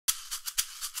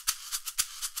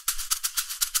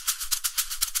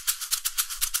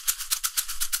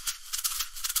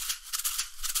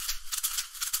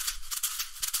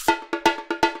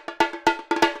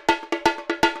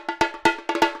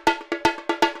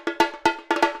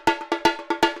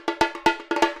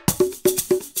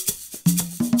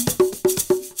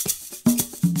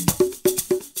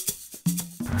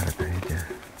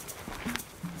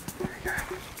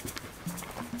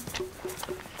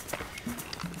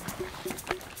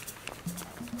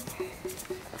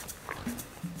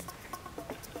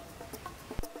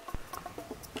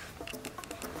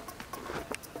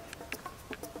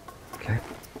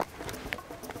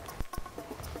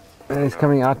He's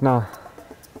coming out now.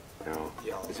 No.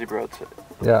 Is he broadside?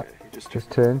 Yeah. Okay, he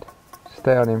Just turned.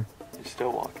 Stay on him. He's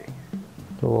still walking.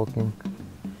 Still walking.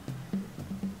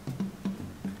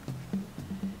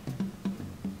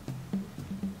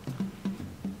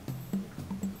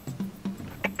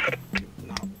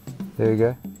 There we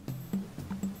go.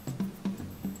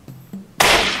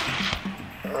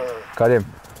 Got him.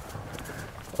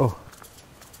 Oh.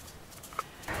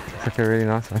 It's like a really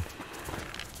nice one.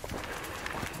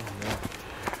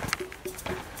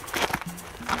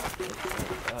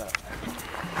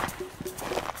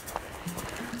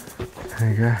 There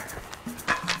you go.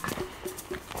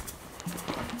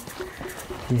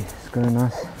 Yeah, it's got a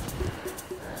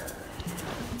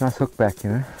nice hook back, you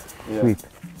know? Yeah. Sweep.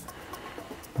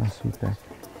 Nice sweep back.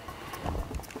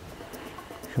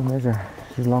 She'll measure.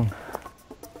 She's long.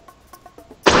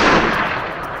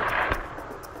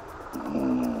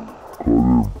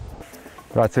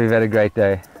 Right, so we've had a great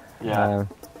day. Yeah.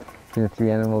 It's been a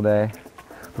 3-animal day.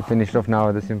 We finished off now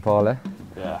with this Impala.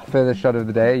 Yeah. Further shot of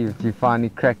the day, you finally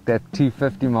cracked that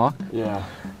 250 mark. Yeah.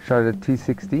 Shot at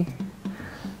 260.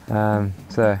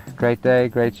 So great day,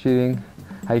 great shooting.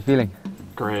 How you feeling?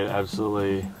 Great,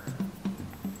 absolutely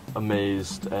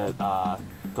amazed at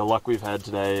the luck we've had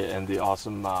today and the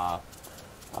awesome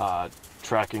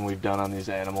tracking we've done on these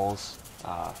animals.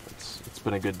 It's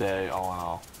been a good day all in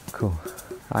all. Cool.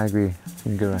 I agree. It's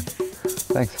been a good one.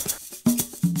 Thanks.